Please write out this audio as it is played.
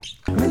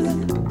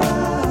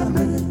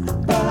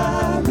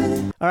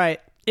All right.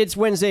 It's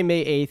Wednesday,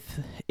 May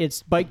 8th.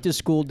 It's Bike to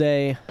School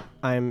Day.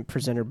 I'm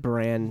presenter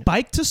Bran.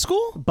 Bike to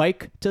school?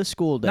 Bike to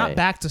School Day. Not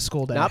back to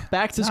school day. Not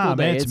back to school Nah,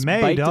 day. man, it's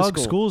May, Bike to dog.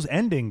 School. School's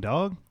ending,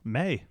 dog.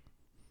 May.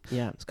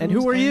 Yeah. School's And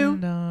who are you?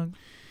 dog.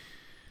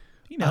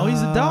 You know,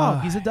 he's a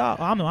dog. He's a dog.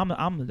 I'm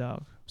the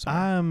dog. Sorry.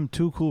 I'm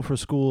too cool for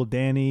school,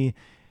 Danny.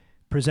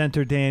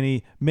 Presenter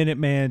Danny.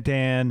 Minuteman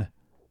Dan.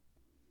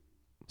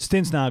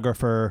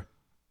 Stintsnographer.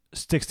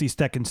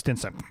 60-second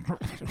Stinson.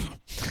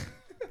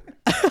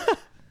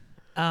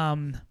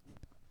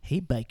 Hey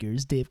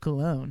bikers, Dave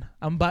Cologne.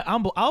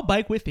 I'll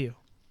bike with you.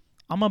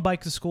 I'm gonna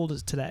bike to school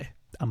today.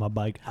 I'm a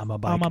bike. I'm a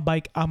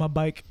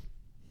bike.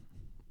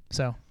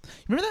 So,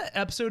 remember that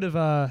episode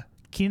of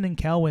Keenan and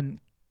Kel when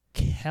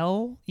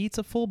Kel eats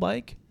a full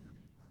bike?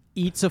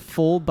 Eats a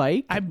full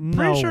bike? I'm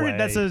pretty No sure way.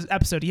 that's an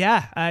episode.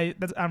 Yeah,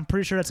 I'm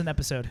pretty sure that's an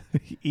episode.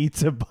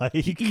 Eats a bike.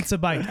 He eats a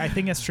bike. I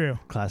think that's true.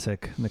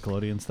 Classic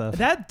Nickelodeon stuff.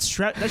 That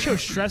show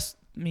stressed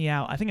me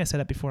out. I think I said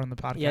it before on the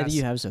podcast. Yeah,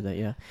 you have said that,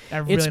 yeah. I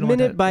really It's don't want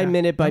minute that- by yeah.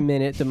 minute by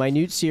minute, the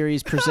minute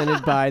series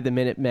presented by the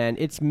Minutemen.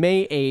 It's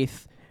May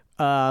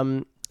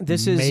 8th.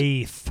 This is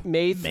Maith.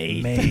 May.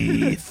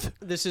 Maith.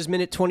 This is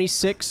minute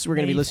 26. We're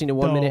going to be listening to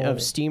 1 minute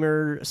of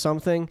Steamer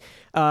something.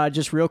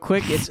 Just real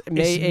quick, it's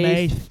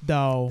May 8th.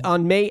 Though.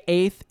 On May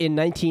 8th in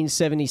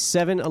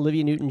 1977,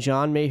 Olivia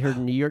Newton-John made her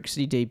New York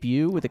City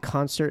debut with a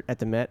concert at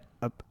the Met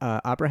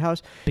Opera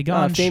House.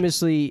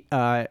 Famously,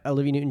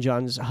 Olivia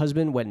Newton-John's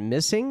husband went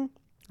missing.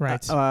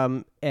 Right.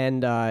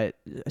 And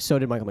so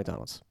did Michael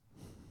McDonald's.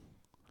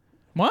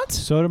 What?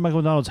 So did Michael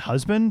McDonald's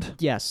husband?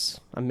 Yes.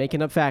 I'm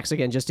making up facts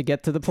again just to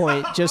get to the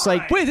point. Just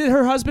like Wait, did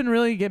her husband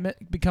really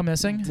become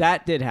missing?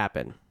 that did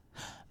happen.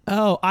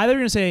 Oh, I thought you were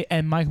going to say,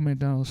 and Michael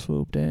McDonald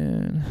swooped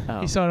in.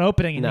 Oh. He saw an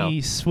opening and No. he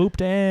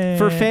swooped in.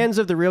 For fans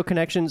of The Real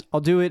Connections, I'll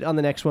do it on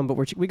the next one, but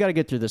we got to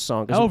get through this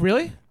song. 'Cause Oh,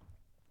 really?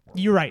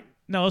 You're right.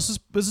 No, let's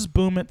just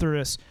boom it through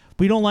this.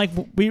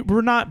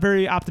 We're not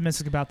very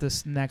optimistic about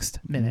this next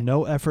minute.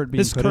 No effort being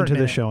This put current into the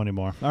minute. show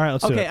anymore. All right,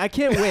 let's do Okay, it. I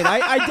can't wait.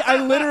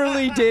 I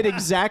literally did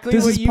exactly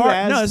This what is you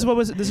asked. No,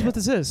 this is what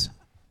this is.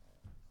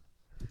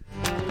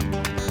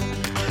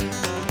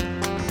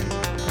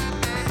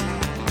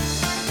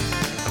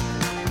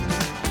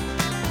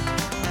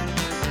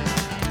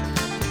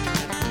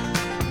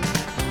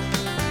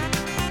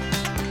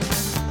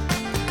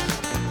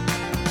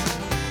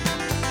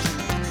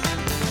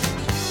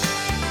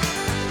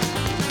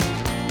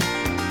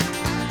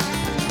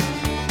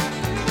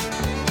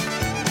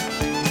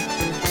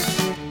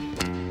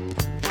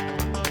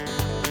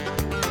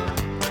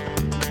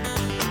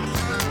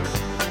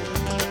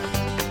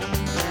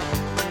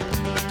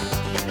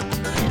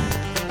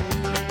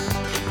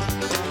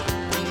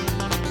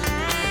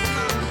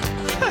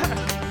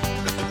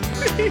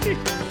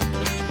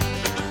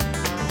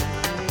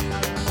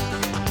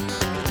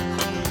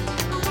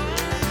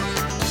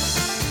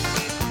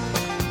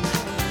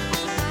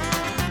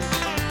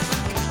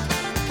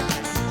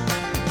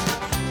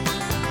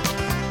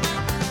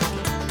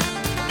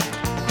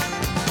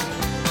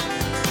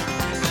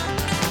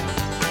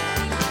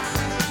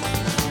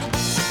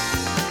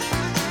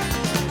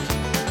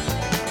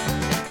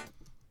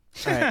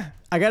 All right.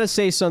 I gotta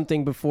say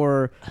something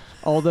before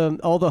all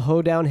the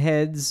hoedown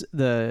heads,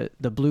 the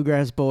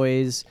bluegrass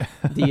boys,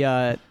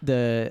 the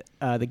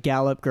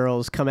Gallup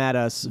girls come at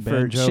us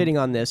Banjo- for shitting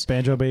on this.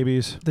 Banjo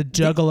babies. The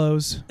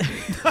Juggalos.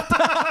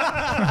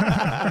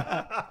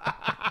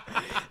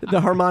 The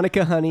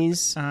harmonica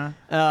honeys.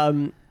 Uh-huh.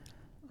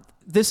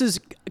 This is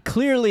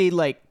clearly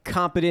like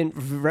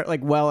competent,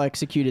 like well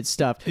executed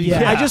stuff.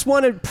 Yeah. I just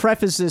want to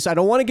preface this. I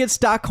don't want to get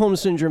Stockholm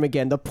syndrome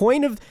again. The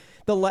point of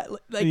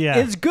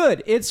it's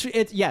good. It's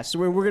yes.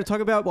 We're going to talk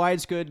about why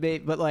it's good,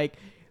 but like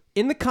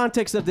in the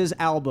context of this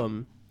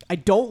album, I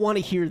don't want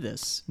to hear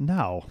this.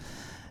 No.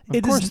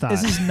 Of course not.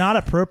 This is not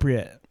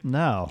appropriate.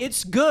 No.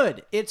 It's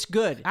good. It's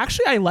good.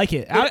 Actually, I like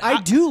it.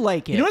 I do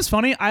like it. You know what's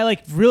funny? I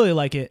really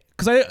like it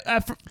because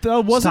I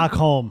wasn't.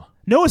 Stockholm.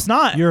 No, it's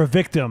not. You're a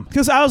victim.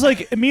 Because I was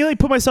like immediately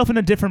put myself in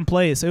a different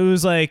place. It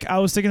was like I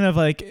was thinking of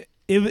like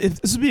if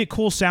this would be a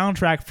cool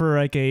soundtrack for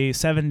like a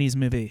 70s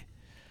movie.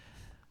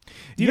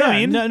 Do you know what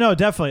I mean? No,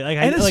 definitely. Like,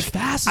 And I, it's like,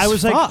 fast I as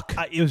was fuck.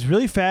 like, it was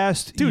really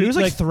fast, Dude, it was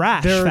like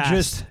thrash They're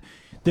fast.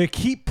 they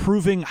keep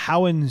proving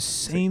how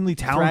insanely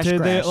talented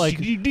they crash. like.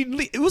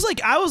 It was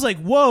like I was like,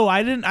 whoa!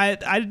 I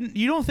didn't.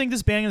 You don't think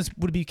this band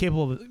would be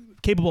capable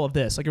of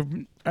this? Like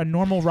a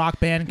normal rock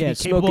band can Yeah, be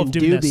capable smoking of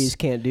doing doobies this.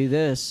 can't do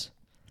this.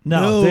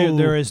 No, No.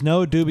 there is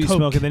no doobie Coke.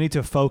 smoking. They need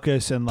to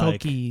focus and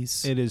like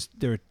Cokies. it is.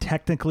 They're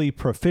technically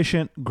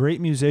proficient, great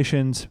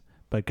musicians,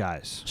 but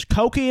guys,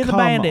 Cokie and the come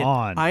Bandit.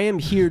 on. I am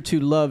here to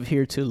love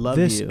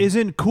This you.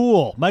 isn't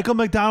cool. Michael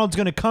McDonald's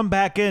going to come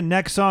back in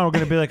next song. We're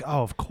going to be like,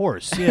 oh, of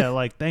course. Yeah,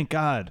 like, thank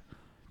God.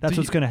 That's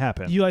what's going to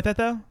happen. You like that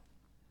though?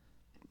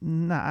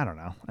 Nah, I don't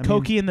know. I mean,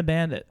 Cokie and the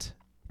Bandit.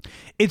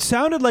 it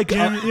sounded like... You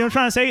know what I'm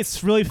trying to say?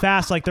 It's really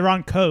fast. Like they're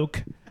on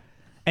coke,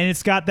 and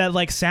it's got that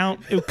like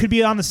sound. It could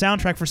be on the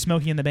soundtrack for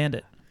Smokey and the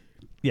Bandit.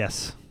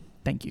 yes.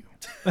 Thank you.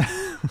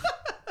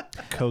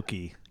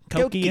 Cokie.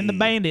 Cokie and the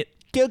Bandit.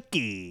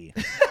 Cokie.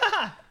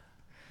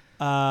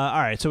 All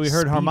right, so we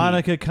heard Speedy.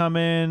 harmonica come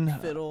in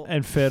Fiddle.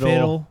 and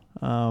fiddle.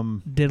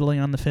 Diddling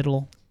on the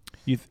fiddle.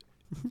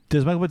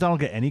 Does Michael McDonald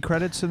get any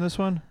credits in this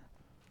one?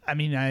 I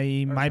mean,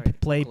 I might sorry,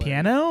 play Claire.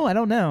 piano. I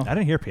don't know. I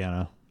didn't hear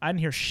piano. I didn't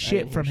hear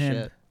shit didn't from hear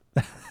him.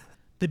 shit.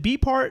 The B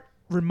part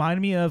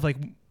reminded me of like,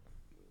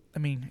 I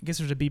mean, I guess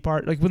there's a B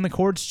part. Like when the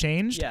chords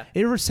changed, Yeah.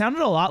 it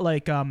sounded a lot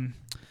like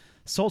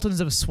Sultans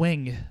of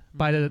Swing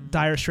by the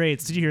Dire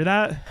Straits. Did you hear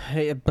that?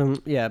 Hey,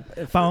 boom, yeah.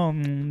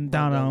 Boom,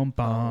 down, boom,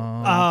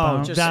 boom.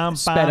 Oh, just dum,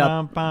 sped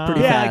up bum,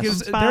 pretty bum, Yeah, fast.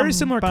 because bum, very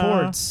similar bum.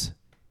 chords.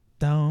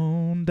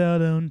 Down, down,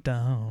 down,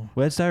 down.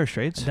 Where's Dire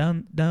Straits?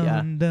 Down, down,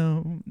 Yeah.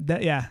 down.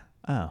 That, yeah.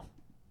 Oh,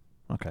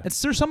 okay.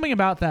 There's something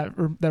about that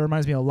that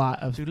reminds me a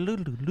lot of.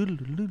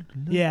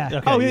 Yeah.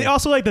 Okay, oh, yeah.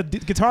 Also like the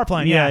guitar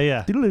playing. Yeah,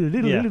 Yeah.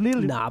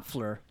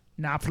 Knopfler.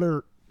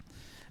 Knopfler.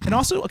 And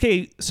also,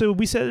 okay, so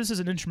we said this is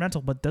an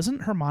instrumental, but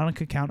doesn't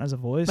harmonica count as a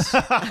voice?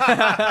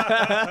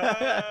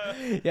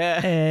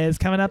 Yeah. It's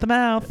coming out the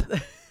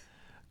mouth.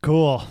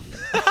 Cool.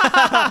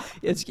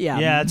 It's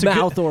It's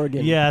mouth a good,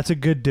 organ. Yeah, it's a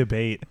good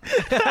debate.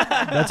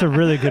 That's a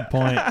really good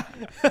point.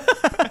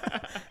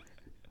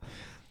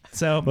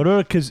 So But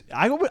you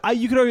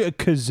could argue a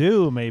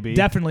kazoo maybe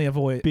definitely a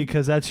voice.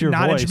 because that's your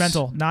Not voice.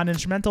 instrumental. Not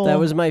instrumental. That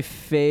was my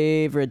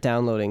favorite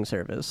downloading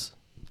service.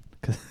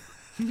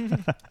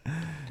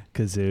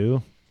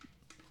 Kazoo.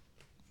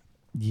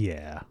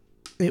 Yeah.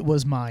 It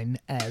was mine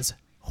as.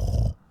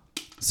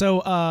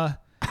 So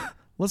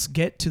let's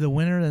get to the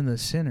winner and the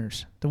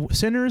sinners. The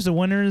sinners, the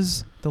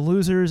winners, the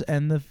losers,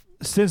 and the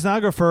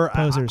Stenographer,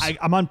 Posers.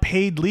 I'm on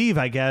paid leave,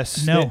 I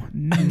guess. no,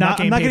 not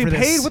I'm not getting getting paid. For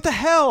paid. this. What the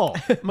hell?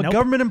 I'm a Nope.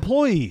 government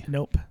employee.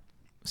 Nope.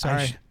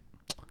 Sorry.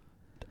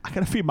 I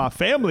gotta feed my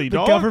family, The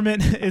dog.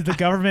 government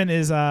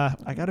is I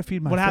gotta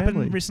feed my what family.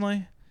 happened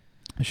recently?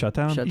 A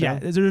shutdown?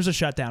 Shutdown. Yeah, there's a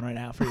shutdown right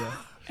now for you.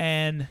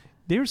 And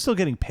They were still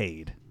getting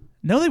paid.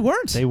 no, they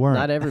weren't. They weren't.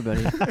 Not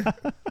everybody.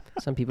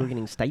 Some people are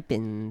getting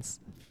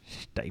stipends.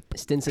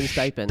 Stinson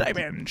stipend.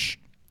 Diamond.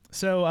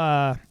 So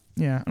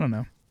yeah, I don't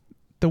know.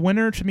 The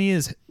winner to me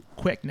is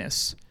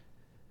quickness.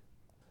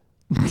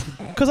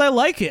 Because I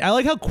like it. I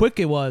like how quick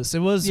it was. It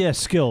was Yeah,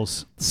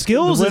 skills.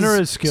 skills. The winner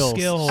is skills.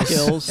 Skills.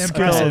 Skills.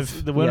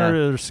 Impressive. The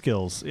winner is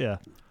skills. Yeah.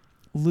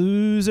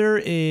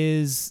 Loser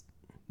is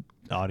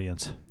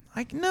Audience.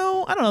 like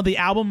no, I don't know. The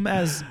album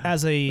as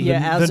a Yeah,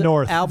 The as a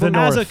North. album, The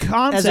as a North.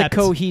 concept. as a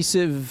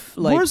cohesive,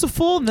 like Where's the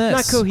fullness?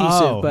 not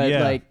cohesive, Oh, but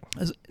yeah. like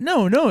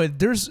No, it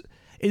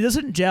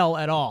doesn't gel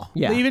at all.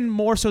 Yeah. Even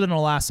more so than the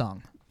last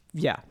song.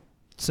 yeah,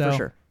 So for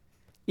sure.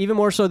 Even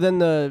more so than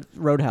the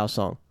Roadhouse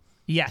song.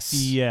 yes,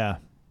 Yeah.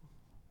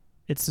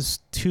 it's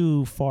just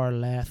too far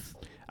left.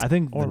 I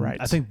think Or right.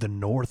 I think the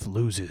North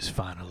loses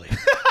finally.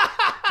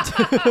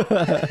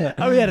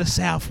 Oh, we had a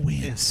south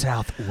wind.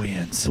 South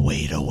wins. The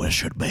way the West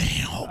should be.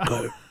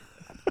 Okay.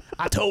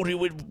 I told you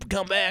we'd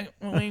come back.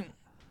 I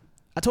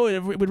told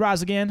you we'd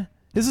rise again.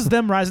 This is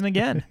them rising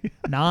again.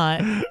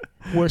 Not.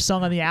 Worst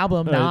song on the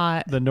album.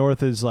 Not. The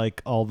North is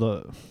like all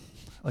the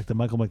like the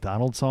Michael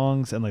McDonald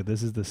songs, and like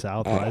this is the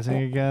South rising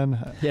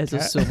again. Yeah, it's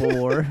a Civil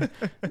War.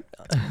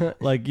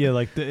 Like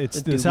like the The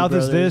Doobie South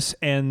Brothers. is this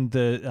and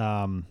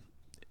the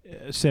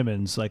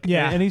Simmons, like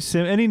Yeah.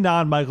 any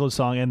non-Michael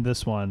song and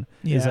this one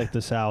is Yeah. like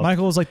the South.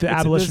 Michael was like the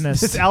It's-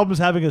 abolitionist. This album's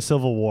having a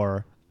civil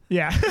war.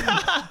 Yeah.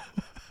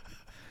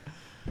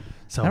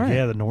 So All right.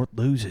 yeah, the North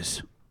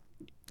loses.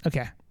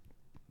 Okay.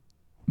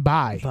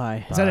 Bye.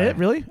 Bye. Is that Bye. it?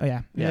 Really? Oh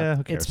yeah. Yeah,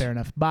 who cares? It's fair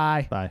enough.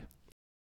 Bye. Bye.